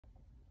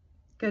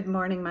Good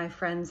morning, my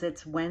friends.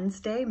 It's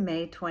Wednesday,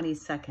 May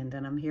 22nd,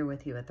 and I'm here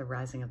with you at the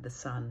rising of the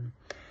sun.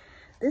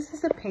 This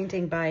is a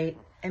painting by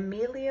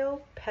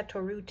Emilio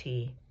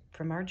Pettoruti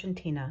from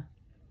Argentina.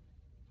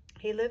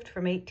 He lived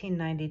from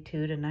 1892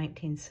 to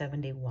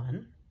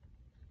 1971.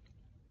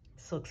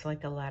 This looks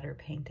like a ladder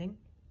painting.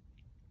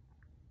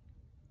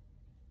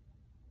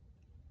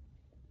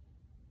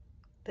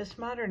 This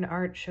modern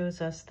art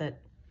shows us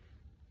that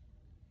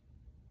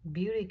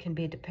beauty can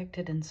be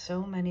depicted in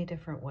so many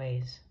different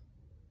ways.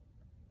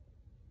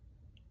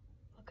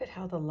 Look at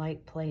how the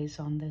light plays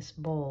on this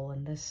bowl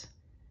and this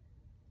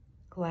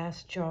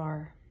glass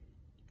jar,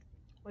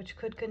 which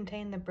could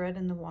contain the bread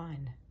and the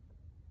wine.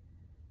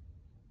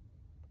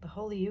 The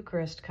Holy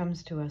Eucharist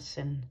comes to us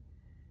in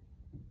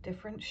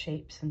different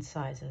shapes and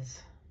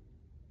sizes,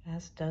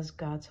 as does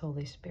God's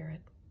Holy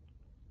Spirit.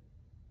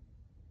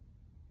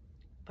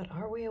 But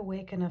are we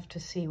awake enough to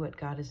see what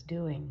God is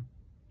doing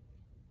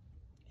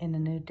in a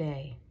new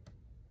day,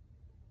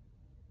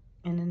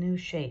 in a new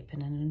shape,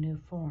 and in a new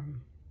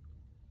form?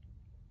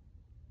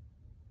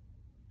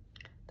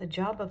 The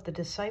job of the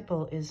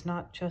disciple is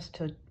not just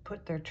to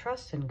put their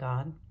trust in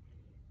God,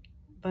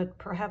 but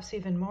perhaps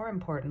even more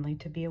importantly,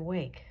 to be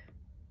awake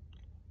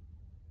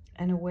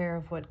and aware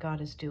of what God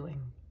is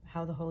doing,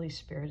 how the Holy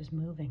Spirit is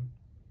moving.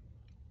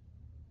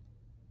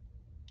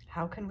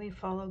 How can we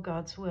follow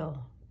God's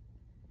will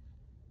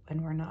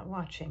when we're not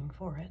watching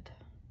for it?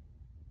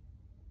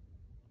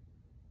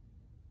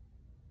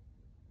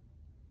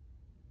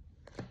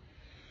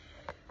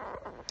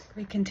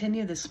 We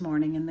continue this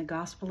morning in the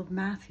Gospel of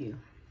Matthew.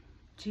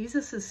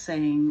 Jesus is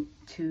saying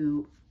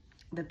to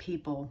the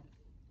people,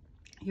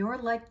 you're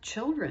like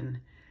children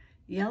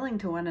yelling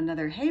to one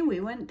another, hey, we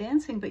went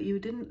dancing, but you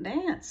didn't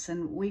dance,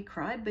 and we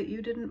cried, but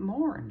you didn't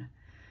mourn.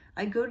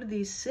 I go to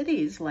these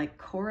cities like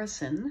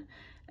Chorazin,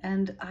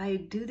 and I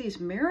do these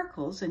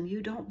miracles, and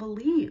you don't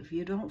believe,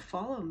 you don't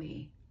follow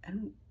me,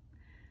 and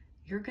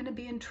you're going to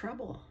be in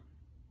trouble.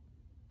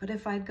 But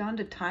if I'd gone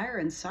to Tyre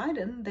and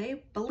Sidon,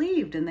 they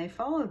believed and they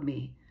followed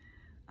me.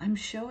 I'm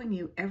showing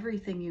you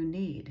everything you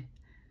need.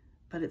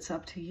 But it's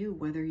up to you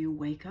whether you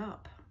wake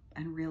up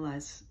and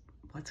realize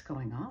what's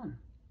going on.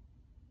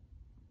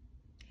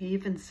 He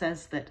even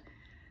says that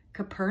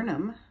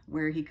Capernaum,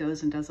 where he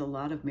goes and does a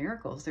lot of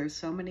miracles, there's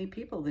so many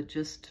people that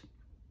just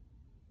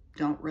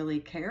don't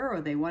really care,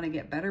 or they want to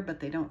get better, but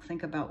they don't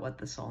think about what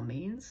this all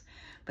means.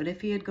 But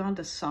if he had gone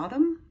to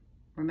Sodom,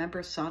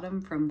 remember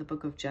Sodom from the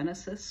book of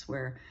Genesis,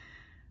 where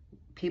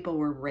people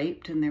were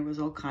raped and there was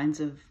all kinds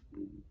of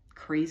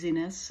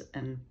craziness,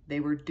 and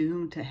they were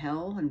doomed to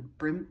hell, and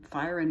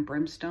fire and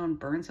brimstone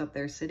burns up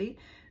their city.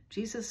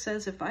 Jesus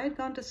says, if I had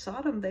gone to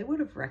Sodom, they would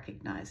have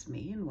recognized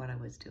me and what I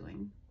was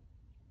doing.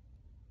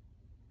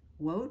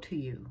 Woe to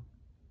you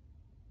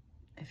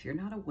if you're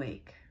not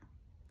awake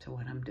to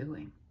what I'm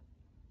doing.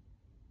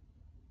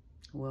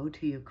 Woe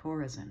to you,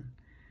 Chorazin.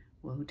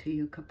 Woe to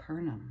you,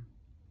 Capernaum.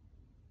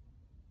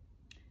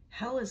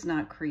 Hell is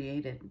not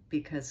created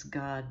because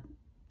God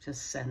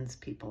just sends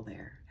people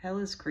there. Hell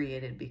is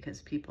created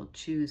because people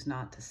choose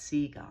not to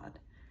see God,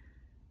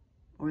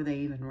 or they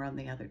even run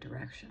the other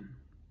direction.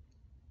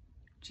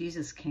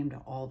 Jesus came to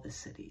all the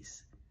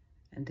cities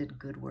and did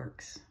good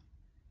works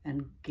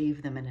and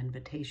gave them an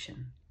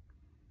invitation,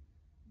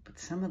 but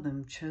some of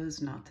them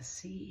chose not to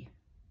see.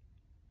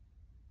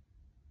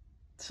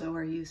 So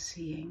are you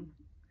seeing,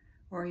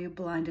 or are you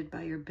blinded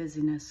by your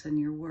busyness and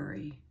your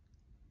worry,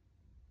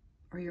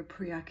 or your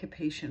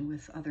preoccupation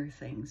with other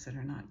things that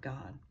are not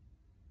God?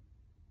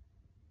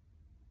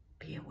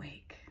 Be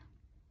awake.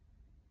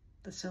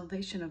 The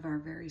salvation of our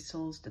very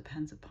souls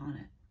depends upon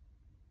it,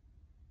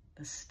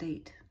 the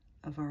state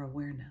of our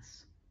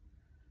awareness.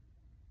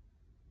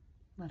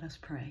 Let us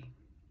pray.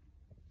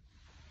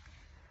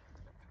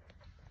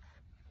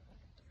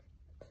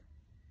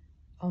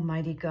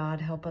 Almighty God,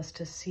 help us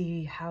to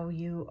see how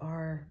you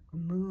are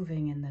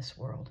moving in this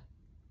world,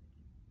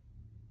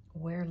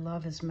 where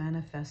love is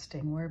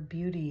manifesting, where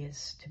beauty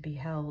is to be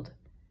held.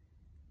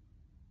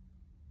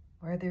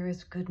 Where there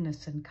is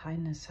goodness and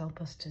kindness,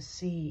 help us to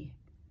see,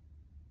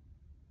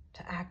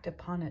 to act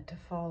upon it, to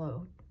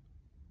follow.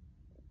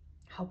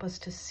 Help us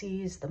to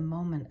seize the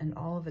moment and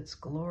all of its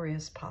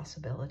glorious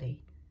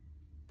possibility,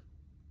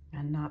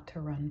 and not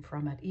to run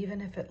from it, even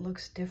if it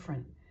looks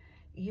different,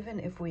 even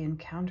if we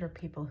encounter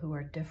people who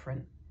are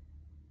different.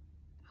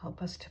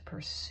 Help us to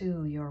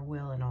pursue your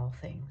will in all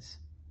things.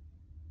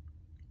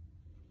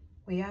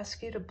 We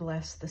ask you to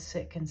bless the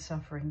sick and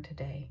suffering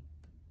today.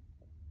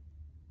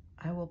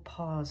 I will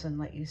pause and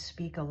let you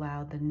speak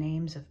aloud the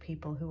names of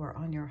people who are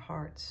on your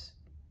hearts.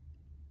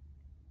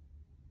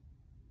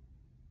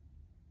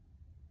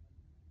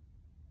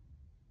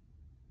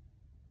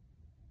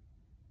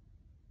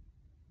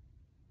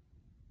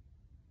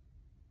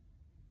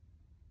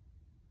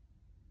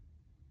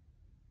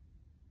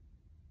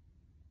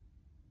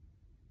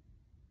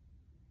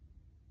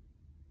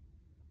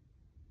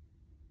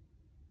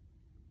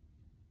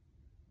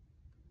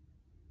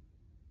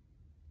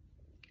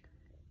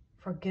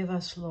 Forgive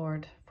us,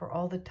 Lord, for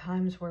all the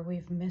times where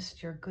we've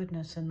missed your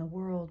goodness in the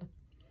world,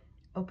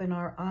 Open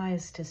our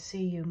eyes to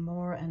see you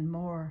more and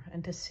more,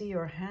 and to see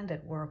your hand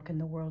at work in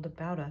the world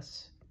about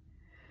us.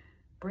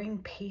 Bring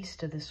peace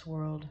to this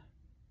world.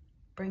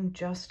 Bring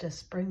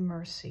justice, bring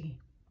mercy.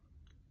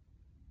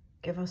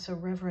 Give us a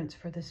reverence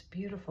for this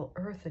beautiful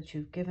earth that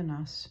you've given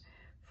us,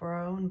 for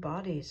our own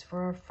bodies,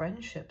 for our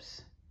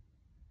friendships,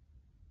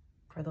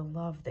 for the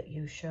love that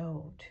you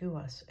show to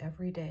us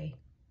every day.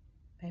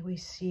 May we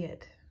see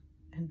it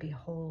and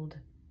behold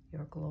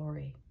your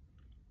glory.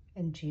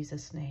 In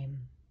Jesus' name,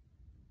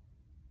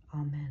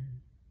 amen.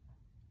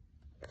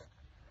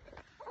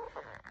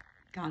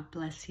 God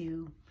bless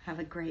you. Have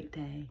a great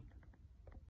day.